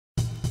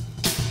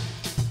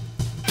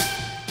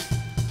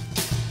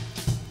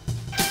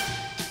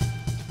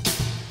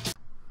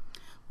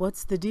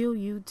What's the deal,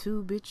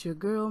 YouTube? It's your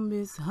girl,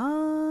 Miss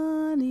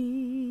Honey.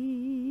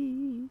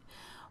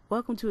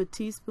 Welcome to a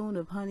teaspoon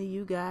of honey,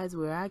 you guys,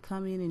 where I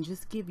come in and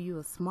just give you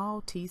a small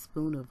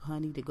teaspoon of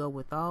honey to go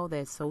with all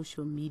that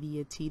social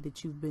media tea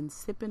that you've been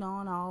sipping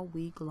on all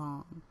week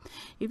long.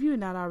 If you're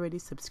not already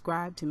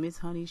subscribed to Miss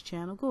Honey's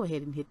channel, go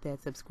ahead and hit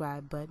that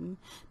subscribe button.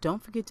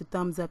 Don't forget to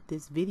thumbs up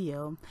this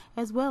video,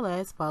 as well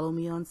as follow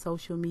me on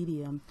social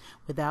media.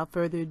 Without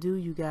further ado,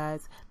 you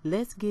guys,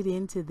 let's get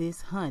into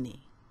this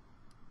honey.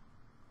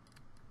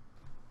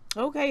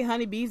 Okay,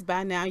 honeybees,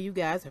 by now you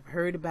guys have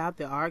heard about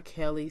the R.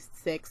 Kelly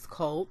sex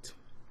cult.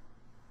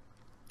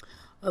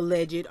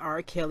 Alleged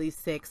R. Kelly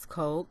sex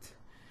cult.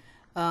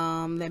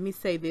 Let me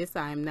say this.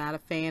 I am not a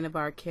fan of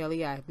R.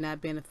 Kelly. I have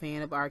not been a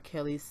fan of R.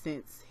 Kelly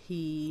since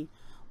he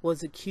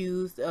was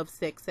accused of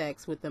sex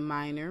acts with a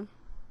minor.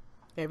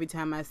 Every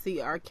time I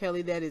see R.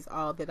 Kelly, that is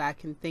all that I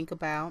can think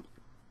about.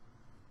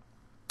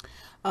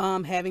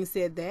 Having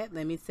said that,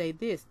 let me say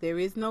this. There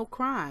is no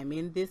crime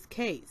in this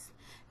case.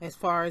 As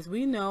far as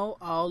we know,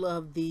 all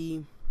of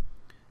the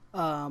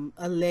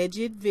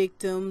alleged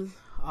victims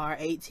are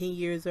 18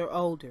 years or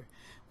older.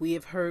 We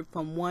have heard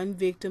from one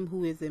victim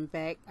who is, in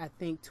fact, I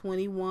think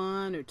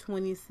 21 or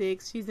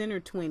 26. She's in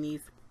her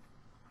 20s.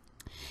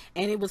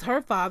 And it was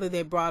her father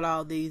that brought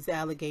all these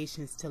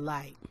allegations to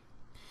light.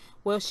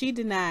 Well, she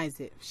denies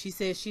it. She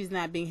says she's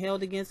not being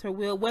held against her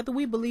will. Whether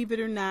we believe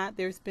it or not,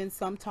 there's been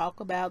some talk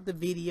about the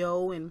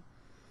video and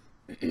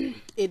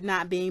it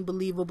not being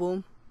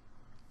believable.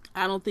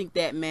 I don't think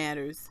that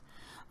matters.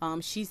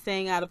 She's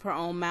saying out of her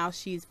own mouth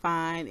she's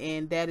fine,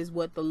 and that is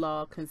what the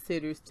law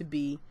considers to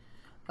be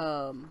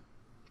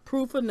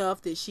proof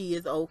enough that she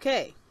is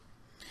okay.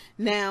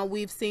 Now,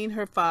 we've seen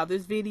her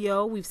father's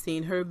video. We've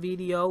seen her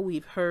video.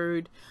 We've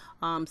heard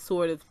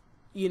sort of,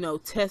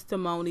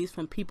 testimonies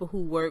from people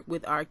who work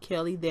with R.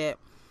 Kelly that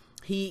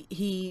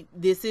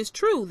this is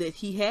true, that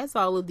he has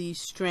all of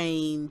these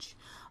strange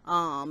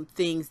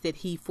things that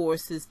he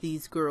forces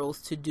these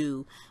girls to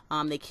do.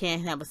 They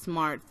can't have a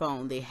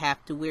smartphone. They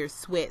have to wear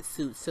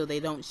sweatsuits so they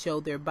don't show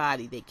their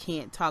body. They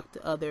can't talk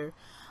to other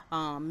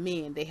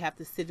men. They have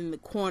to sit in the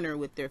corner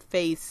with their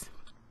face,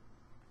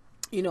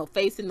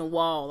 facing the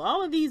wall.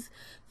 All of these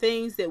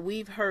things that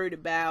we've heard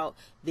about.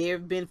 There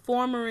have been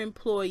former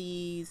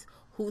employees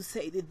who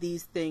say that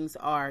these things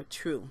are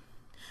true.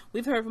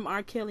 We've heard from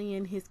R. Kelly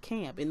and his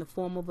camp in the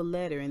form of a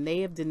letter, and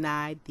they have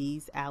denied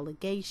these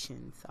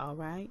allegations, all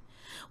right?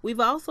 We've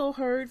also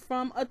heard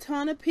from a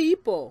ton of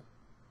people,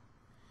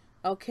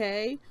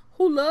 okay,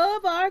 who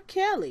love R.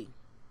 Kelly.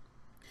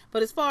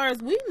 But as far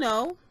as we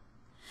know,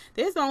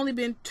 there's only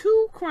been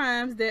 2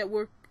 crimes that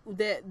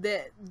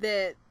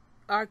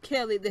R.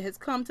 Kelly, that has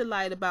come to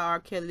light about R.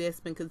 Kelly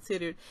that's been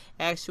considered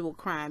actual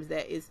crimes.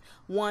 That is,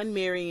 one,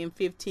 marrying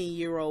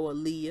 15-year-old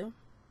Aaliyah.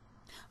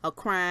 A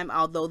crime,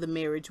 although the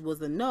marriage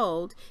was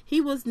annulled, he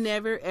was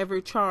never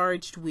ever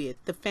charged with.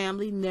 The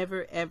family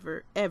never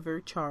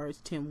ever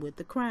charged him with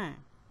the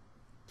crime.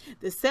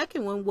 The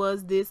second one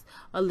was this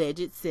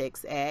alleged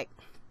sex act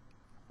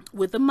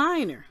with a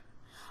minor.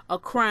 A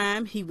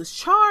crime he was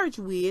charged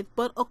with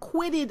but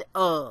acquitted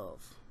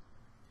of.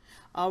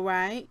 All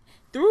right.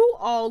 Through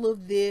all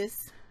of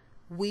this,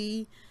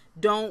 we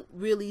don't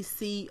really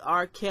see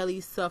R.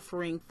 Kelly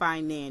suffering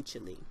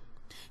financially.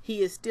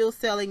 He is still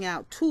selling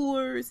out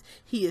tours.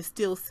 He is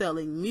still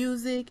selling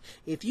music.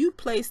 If you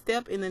play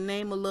Step in the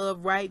Name of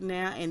Love right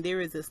now and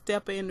there is a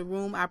stepper in the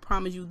room, I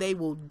promise you they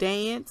will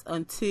dance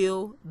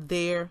until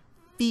their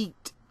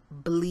feet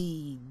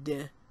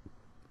bleed.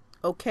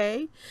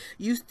 Okay?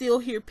 You still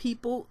hear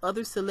people,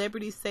 other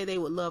celebrities, say they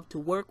would love to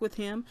work with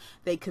him.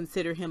 They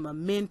consider him a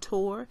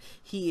mentor.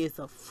 He is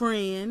a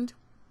friend.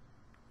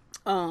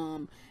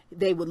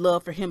 They would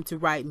love for him to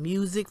write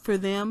music for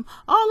them.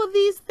 All of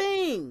these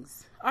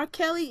things. R.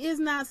 Kelly is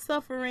not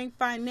suffering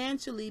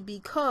financially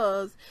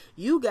because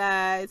you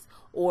guys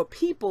or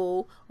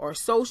people or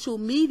social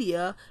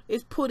media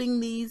is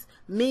putting these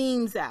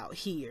memes out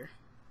here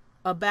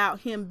about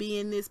him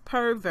being this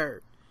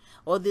pervert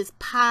or this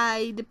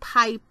Pied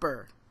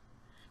Piper,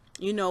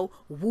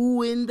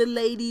 wooing the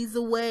ladies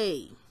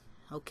away.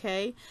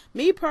 Okay?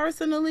 Me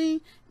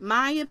personally,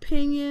 my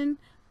opinion,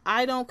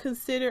 I don't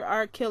consider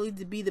R. Kelly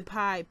to be the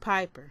Pied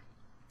Piper.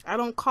 I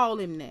don't call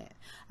him that.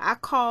 I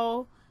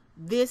call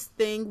this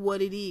thing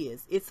what it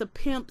is. It's a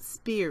pimp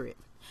spirit.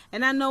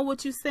 And I know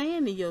what you're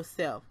saying to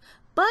yourself.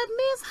 But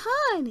Miss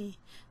Honey,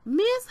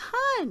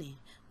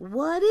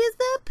 what is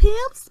the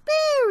pimp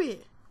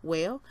spirit?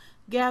 Well,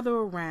 gather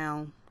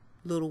around,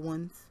 little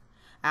ones.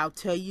 I'll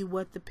tell you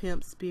what the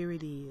pimp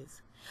spirit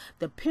is.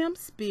 The pimp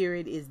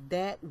spirit is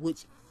that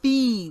which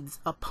feeds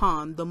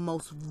upon the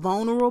most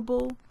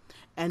vulnerable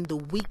and the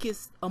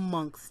weakest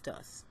amongst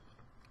us.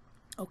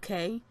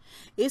 Okay?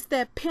 It's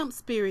that pimp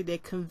spirit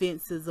that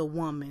convinces a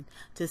woman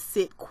to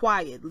sit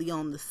quietly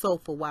on the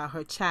sofa while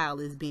her child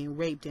is being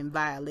raped and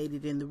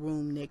violated in the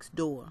room next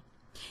door.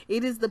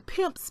 It is the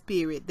pimp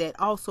spirit that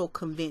also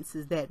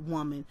convinces that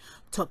woman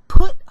to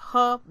put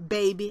her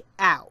baby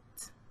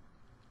out.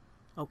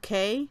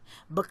 Okay?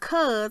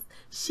 Because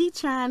she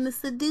trying to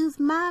seduce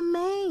my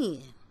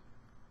man.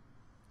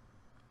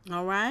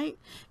 All right.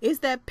 It's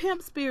that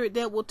pimp spirit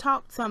that will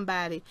talk to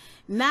somebody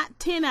not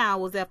 10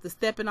 hours after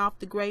stepping off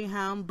the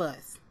Greyhound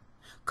bus,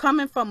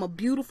 coming from a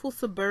beautiful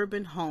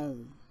suburban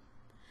home,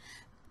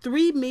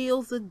 3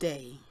 meals a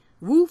day,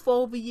 roof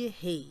over your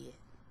head,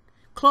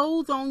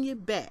 clothes on your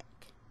back,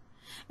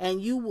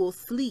 and you will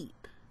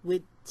sleep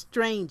with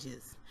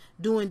strangers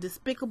doing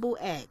despicable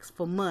acts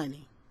for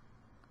money.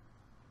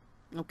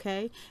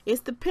 Okay?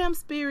 It's the pimp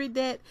spirit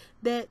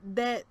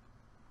that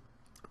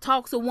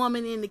talks a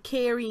woman into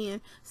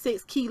carrying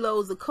 6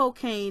 kilos of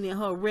cocaine in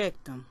her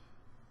rectum.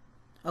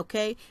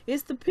 Okay?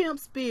 It's the pimp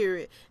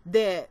spirit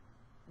that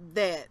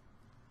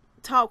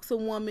talks a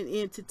woman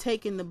into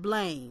taking the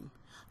blame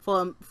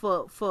for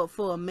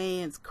a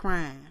man's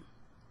crime.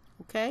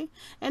 Okay?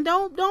 And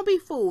don't be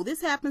fooled.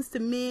 This happens to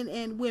men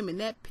and women.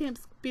 That pimp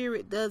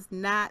spirit does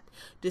not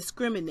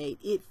discriminate.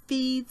 It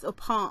feeds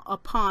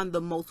upon the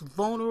most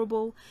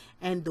vulnerable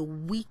and the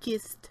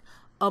weakest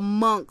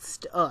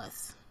amongst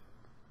us.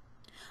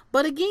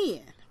 But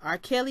again, R.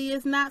 Kelly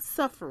is not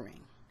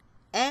suffering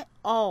at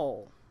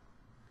all.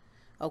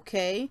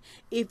 Okay?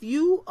 If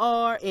you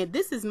are, and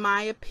this is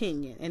my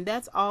opinion, and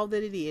that's all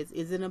that it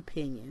is an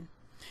opinion.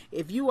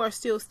 If you are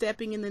still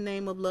stepping in the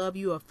name of love,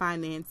 you are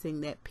financing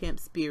that pimp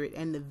spirit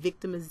and the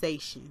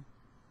victimization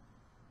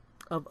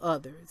of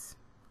others,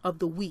 of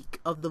the weak,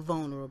 of the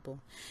vulnerable.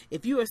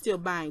 If you are still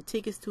buying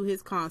tickets to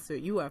his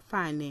concert, you are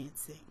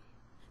financing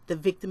the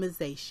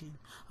victimization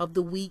of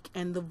the weak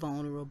and the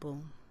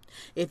vulnerable.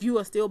 If you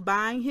are still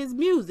buying his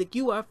music,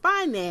 you are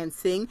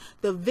financing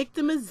the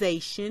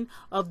victimization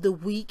of the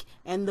weak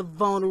and the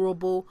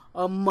vulnerable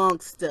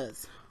amongst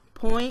us.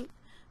 Point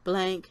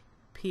blank,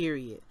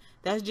 period.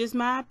 That's just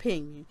my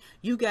opinion.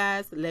 You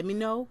guys, let me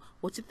know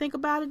what you think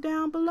about it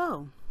down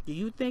below. Do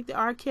you think that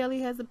R.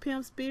 Kelly has a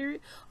pimp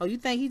spirit? Or you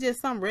think he's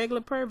just some regular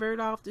pervert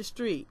off the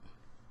street?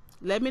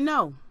 Let me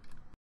know.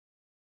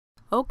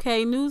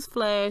 Okay,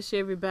 newsflash,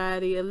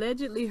 everybody.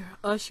 Allegedly,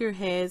 Usher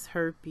has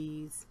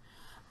herpes.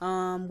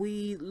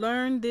 We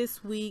learned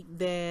this week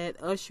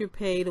that Usher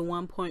paid a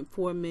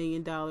 $1.4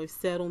 million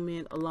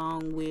settlement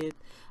along with,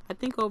 I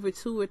think, over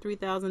 $2,000 or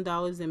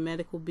 $3,000 in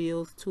medical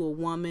bills to a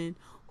woman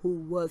who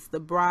was the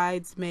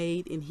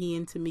bridesmaid in he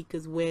and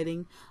Tamika's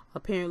wedding.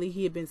 Apparently,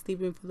 he had been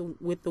sleeping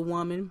with the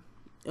woman,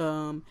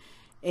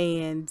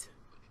 and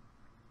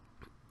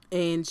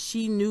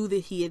she knew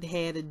that he had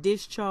had a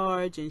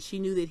discharge, and she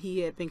knew that he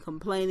had been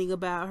complaining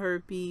about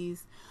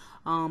herpes.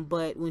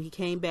 But when he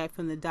came back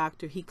from the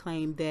doctor, he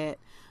claimed that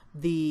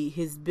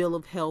his bill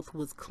of health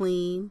was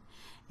clean.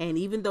 And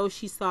even though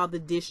she saw the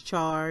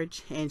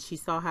discharge and she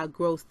saw how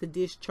gross the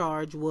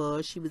discharge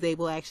was, she was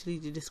able actually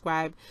to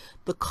describe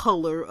the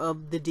color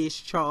of the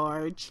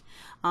discharge.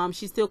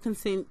 She still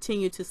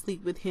continued to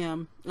sleep with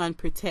him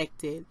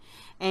unprotected.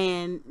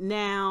 And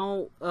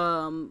now,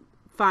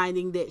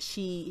 finding that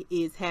she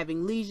is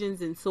having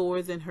lesions and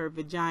sores in her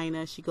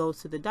vagina, she goes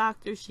to the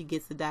doctor. She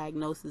gets the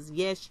diagnosis.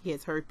 Yes, she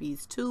has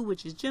herpes 2,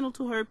 which is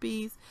genital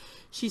herpes.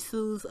 She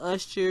sues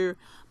Usher,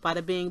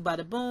 bada bing,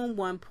 bada boom,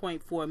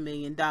 $1.4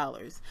 million.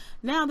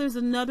 Now there's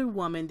another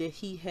woman that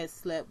he has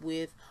slept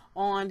with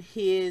on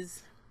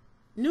his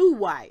new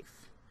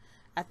wife.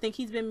 I think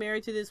he's been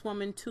married to this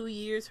woman 2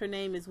 years. Her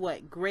name is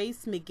what?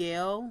 Grace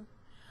Miguel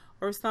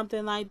or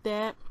something like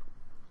that.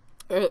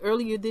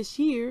 Earlier this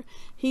year,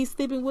 he's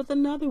sleeping with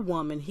another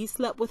woman. He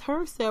slept with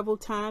her several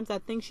times. I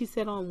think she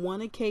said on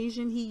one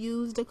occasion he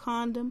used a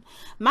condom.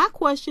 My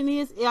question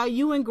is, are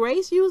you and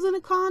Grace using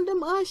a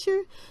condom,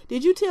 Usher?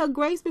 Did you tell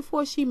Grace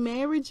before she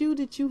married you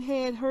that you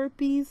had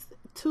herpes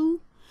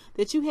too?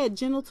 That you had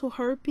genital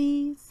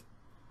herpes?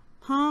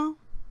 Huh?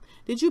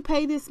 Did you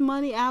pay this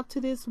money out to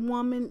this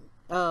woman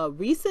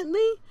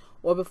recently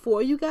or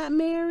before you got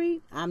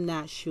married? I'm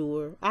not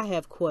sure. I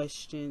have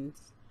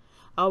questions.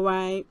 All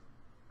right.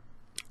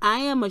 I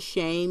am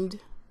ashamed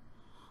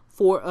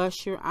for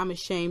Usher. I'm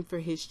ashamed for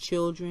his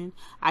children.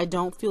 I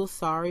don't feel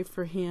sorry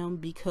for him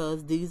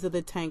because these are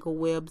the tangle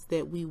webs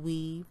that we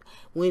weave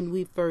when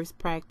we first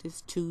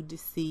practice to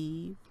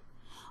deceive.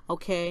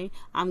 Okay,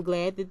 I'm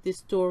glad that this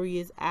story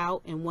is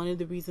out, and one of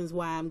the reasons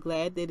why I'm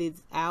glad that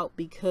it's out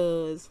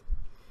because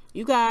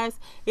you guys,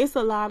 it's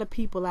a lot of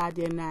people out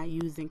there not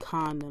using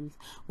condoms.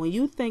 When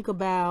you think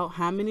about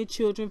how many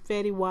children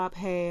Fetty Wap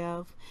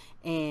have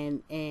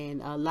and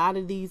a lot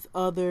of these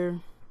other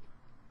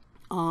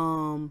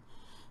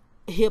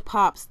hip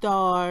hop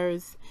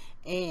stars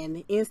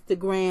and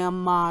Instagram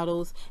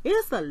models,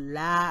 it's a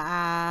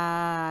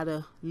lot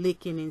of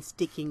licking and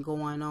sticking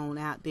going on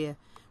out there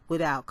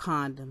without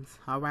condoms.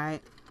 All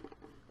right,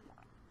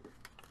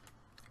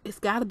 it's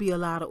got to be a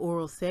lot of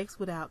oral sex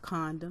without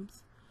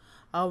condoms.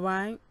 All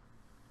right.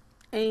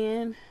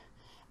 And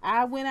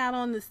I went out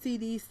on the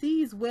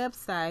CDC's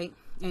website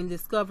and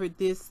discovered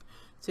this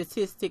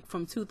statistic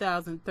from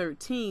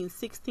 2013.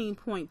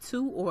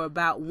 16.2, or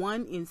about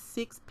 1 in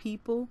 6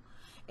 people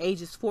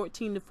ages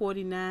 14 to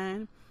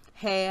 49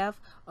 have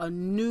a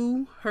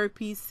new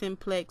herpes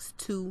simplex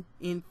 2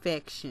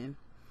 infection.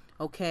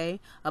 Okay,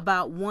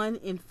 about 1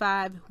 in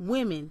 5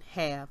 women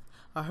have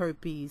a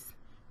herpes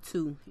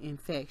to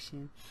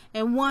infection.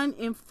 And 1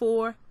 in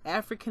 4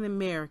 African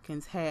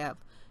Americans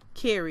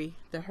carry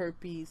the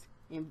herpes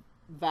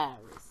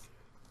virus.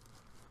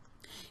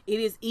 It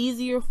is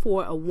easier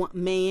for a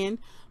man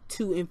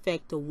to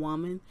infect a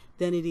woman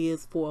than it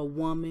is for a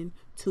woman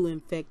to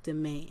infect a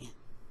man.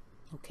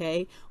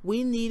 Okay?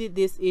 We needed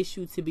this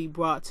issue to be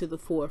brought to the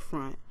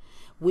forefront.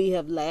 We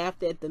have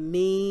laughed at the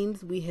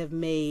memes. We have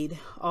made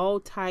all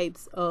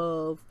types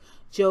of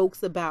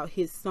jokes about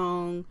his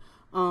song,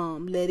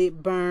 Let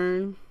It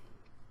Burn,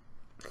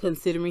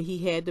 considering he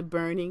had the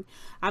burning.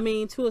 I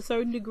mean, to a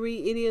certain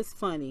degree, it is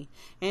funny.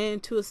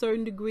 And to a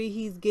certain degree,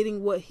 he's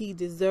getting what he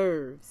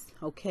deserves.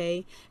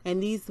 Okay?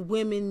 And these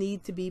women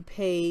need to be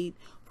paid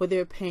for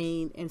their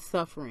pain and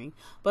suffering.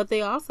 But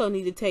they also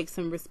need to take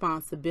some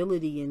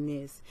responsibility in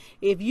this.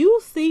 If you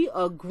see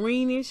a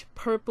greenish,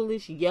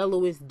 purplish,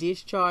 yellowish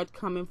discharge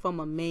coming from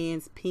a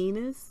man's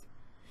penis,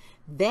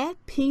 that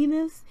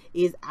penis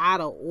is out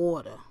of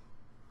order.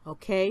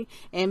 Okay?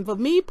 And for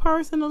me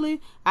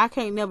personally, I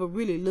can't never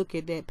really look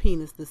at that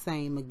penis the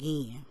same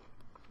again.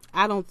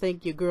 I don't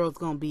think your girl's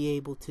gonna be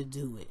able to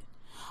do it.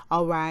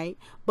 All right?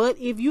 But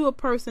if you're a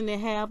person that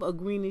have a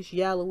greenish,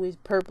 yellowish,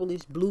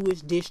 purplish,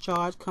 bluish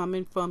discharge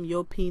coming from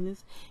your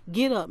penis,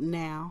 get up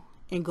now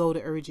and go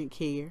to urgent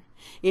care.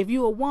 If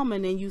you're a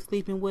woman and you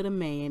sleeping with a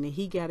man and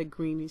he got a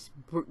greenish,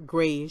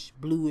 grayish,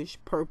 bluish,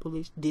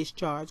 purplish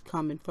discharge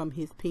coming from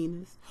his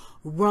penis,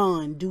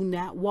 run. Do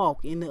not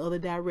walk in the other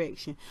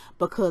direction,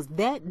 because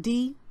that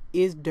D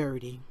is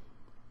dirty.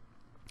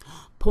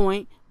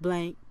 Point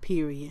blank,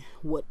 period.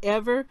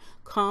 Whatever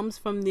comes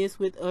from this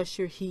with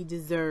Usher, he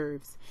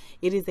deserves.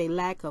 It is a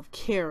lack of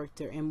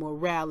character and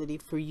morality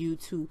for you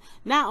to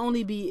not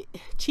only be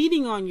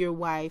cheating on your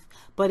wife,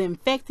 but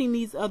infecting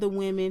these other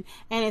women.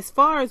 And as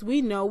far as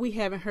we know, we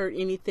haven't heard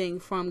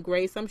anything from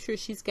Grace. I'm sure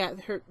she's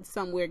got her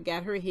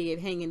head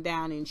hanging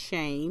down in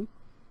shame.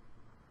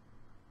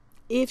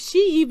 If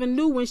she even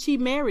knew when she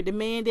married the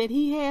man that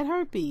he had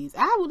herpes,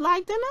 I would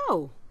like to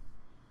know.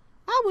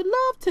 I would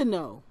love to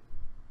know.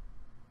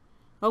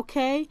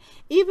 Okay,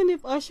 even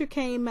if Usher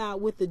came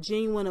out with a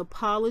genuine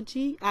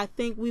apology, I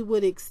think we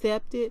would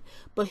accept it,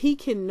 but he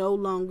can no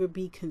longer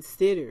be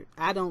considered.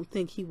 I don't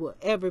think he will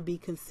ever be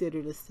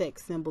considered a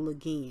sex symbol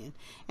again.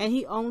 And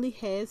he only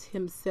has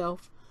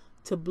himself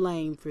to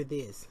blame for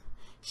this.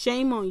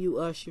 Shame on you,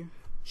 Usher.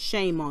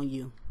 Shame on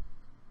you.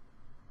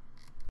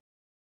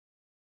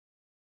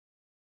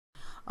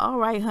 All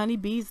right,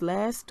 honeybees,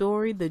 last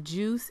story. The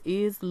juice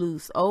is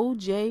loose.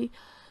 O.J.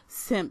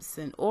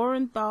 Simpson,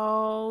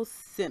 Orenthal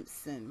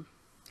Simpson,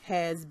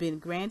 has been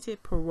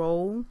granted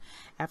parole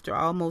after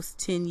almost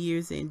 10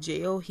 years in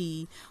jail.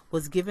 He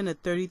was given a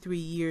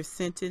 33-year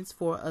sentence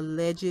for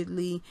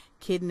allegedly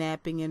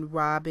kidnapping and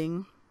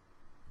robbing.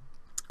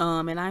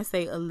 And I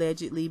say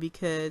allegedly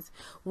because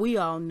we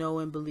all know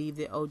and believe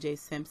that O.J.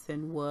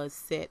 Simpson was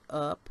set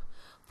up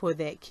for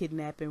that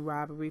kidnapping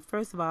robbery.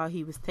 First of all,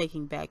 he was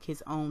taking back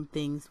his own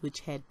things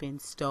which had been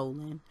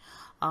stolen.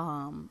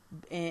 And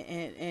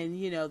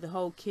you know, the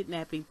whole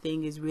kidnapping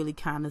thing is really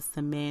kind of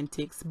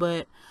semantics,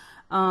 but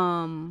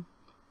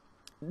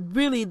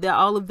really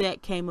all of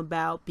that came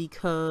about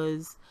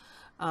because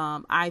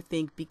I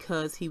think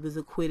because he was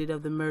acquitted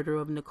of the murder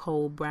of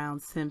Nicole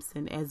Brown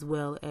Simpson as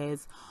well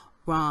as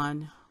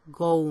Ron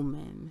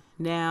Goldman.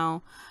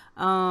 Now,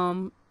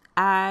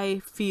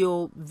 I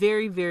feel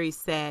very, very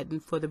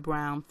saddened for the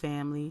Brown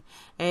family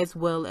as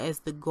well as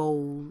the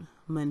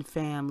Goldman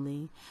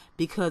family,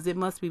 because it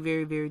must be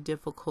very, very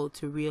difficult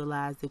to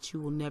realize that you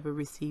will never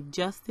receive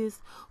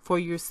justice for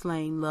your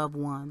slain loved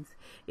ones.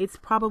 It's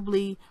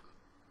probably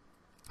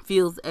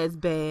feels as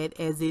bad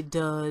as it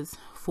does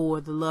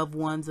for the loved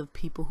ones of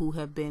people who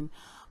have been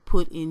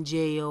put in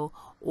jail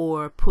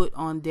or put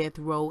on death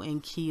row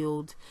and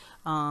killed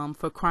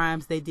for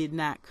crimes they did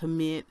not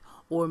commit,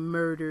 or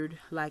murdered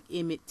like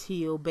Emmett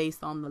Till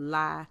based on the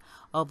lie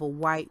of a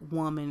white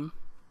woman.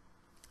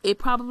 It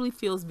probably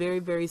feels very,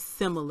 very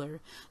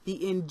similar.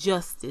 The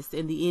injustice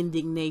and the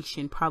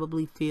indignation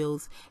probably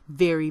feels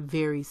very,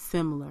 very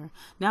similar.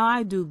 Now,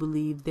 I do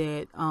believe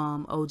that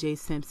O.J.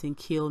 Simpson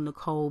killed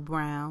Nicole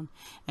Brown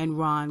and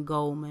Ron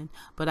Goldman,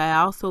 but I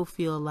also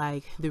feel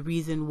like the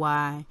reason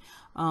why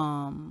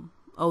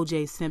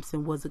O.J.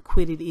 Simpson was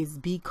acquitted is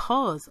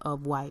because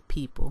of white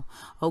people.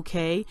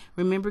 Okay,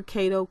 remember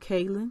Kato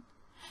Kalin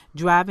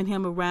driving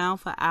him around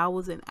for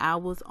hours and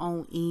hours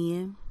on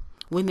end,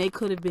 when they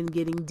could have been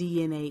getting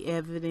DNA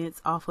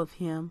evidence off of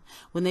him,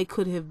 when they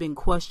could have been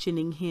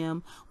questioning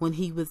him when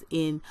he was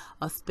in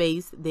a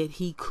space that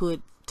he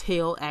could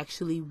tell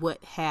actually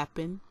what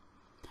happened.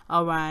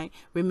 All right.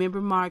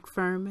 Remember Mark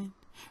Furman?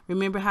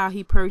 Remember how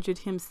he perjured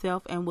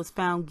himself and was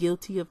found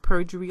guilty of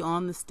perjury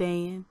on the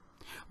stand?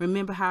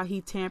 Remember how he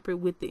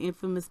tampered with the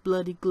infamous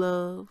bloody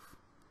glove?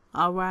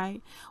 All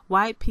right.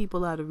 White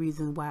people are the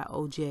reason why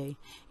O.J.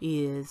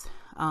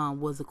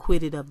 was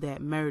acquitted of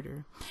that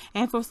murder.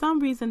 And for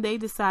some reason, they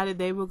decided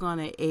they were going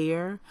to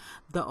air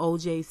the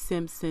O.J.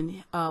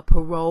 Simpson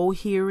parole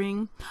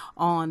hearing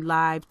on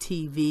live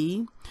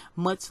TV,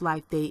 much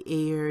like they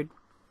aired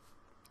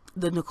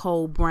the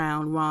Nicole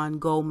Brown, Ron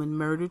Goldman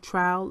murder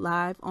trial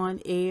live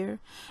on air,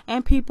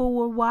 and people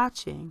were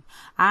watching.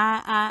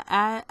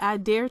 I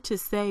dare to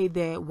say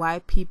that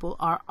white people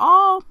are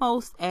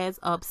almost as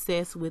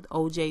obsessed with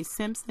O.J.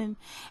 Simpson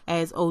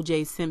as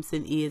O.J.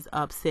 Simpson is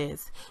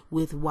obsessed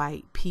with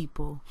white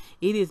people.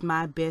 It is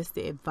my best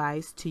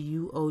advice to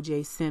you,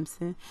 O.J.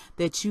 Simpson,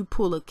 that you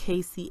pull a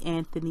Casey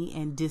Anthony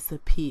and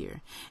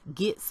disappear.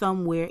 Get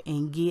somewhere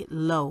and get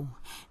low.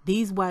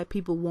 These white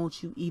people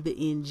want you either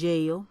in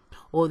jail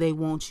or they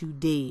want you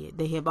dead.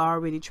 They have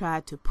already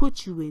tried to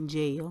put you in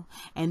jail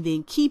and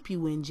then keep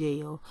you in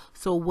jail.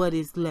 So what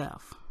is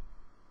left?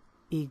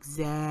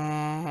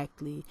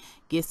 Exactly.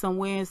 Get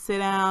somewhere and sit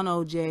down,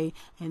 OJ,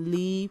 and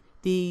leave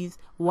these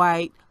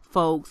white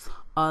folks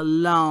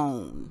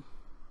alone.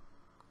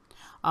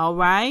 All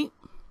right?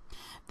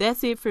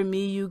 That's it for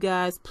me, you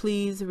guys.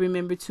 Please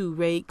remember to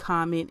rate,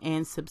 comment,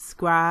 and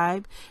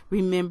subscribe.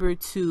 Remember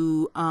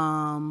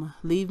to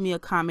leave me a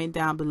comment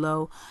down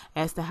below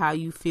as to how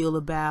you feel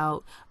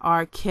about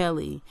R.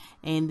 Kelly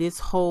and this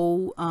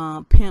whole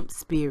pimp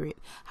spirit.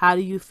 How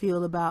do you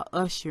feel about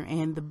Usher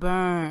and the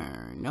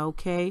burn?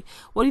 Okay.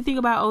 What do you think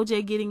about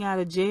OJ getting out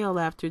of jail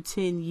after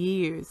 10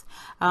 years?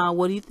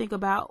 What do you think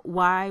about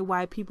why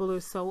white people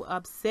are so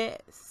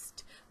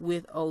obsessed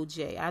with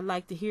OJ? I'd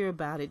like to hear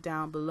about it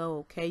down below.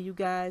 Okay, you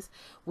guys,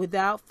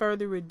 without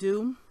further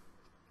ado,